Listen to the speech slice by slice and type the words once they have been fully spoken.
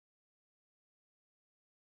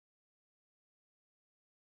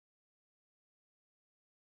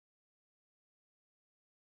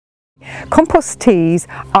Compost teas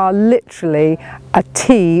are literally a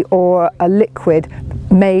tea or a liquid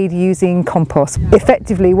made using compost.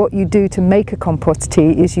 Effectively, what you do to make a compost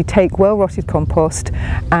tea is you take well-rotted compost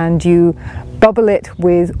and you bubble it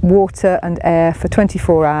with water and air for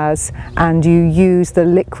 24 hours, and you use the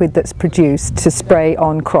liquid that's produced to spray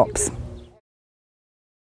on crops.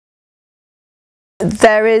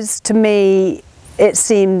 There is, to me, it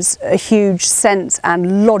seems a huge sense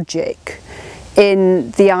and logic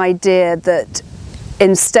in the idea that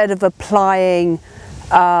instead of applying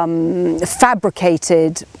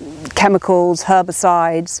fabricated chemicals,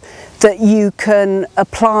 herbicides, that you can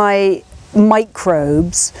apply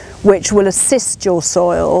microbes which will assist your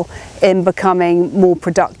soil in becoming more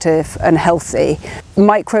productive and healthy.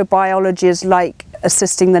 Microbiology is like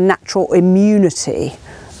assisting the natural immunity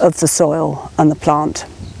of the soil and the plant,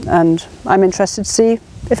 and I'm interested to see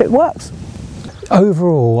if it works.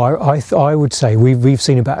 Overall, I would say we've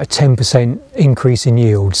seen about a 10% increase in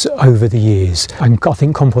yields over the years, and I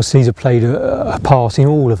think compost teas have played a part in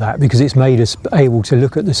all of that, because it's made us able to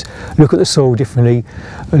look at the soil differently,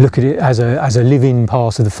 look at it as a living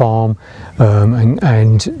part of the farm,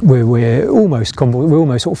 and we're almost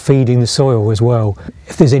sort of feeding the soil as well.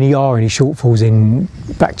 If there's any shortfalls in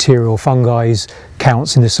bacteria or fungi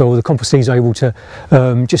counts in the soil, the compost teas are able to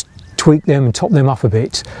just tweak them and top them up a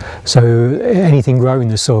bit, so anything growing in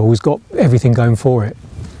the soil has got everything going for it.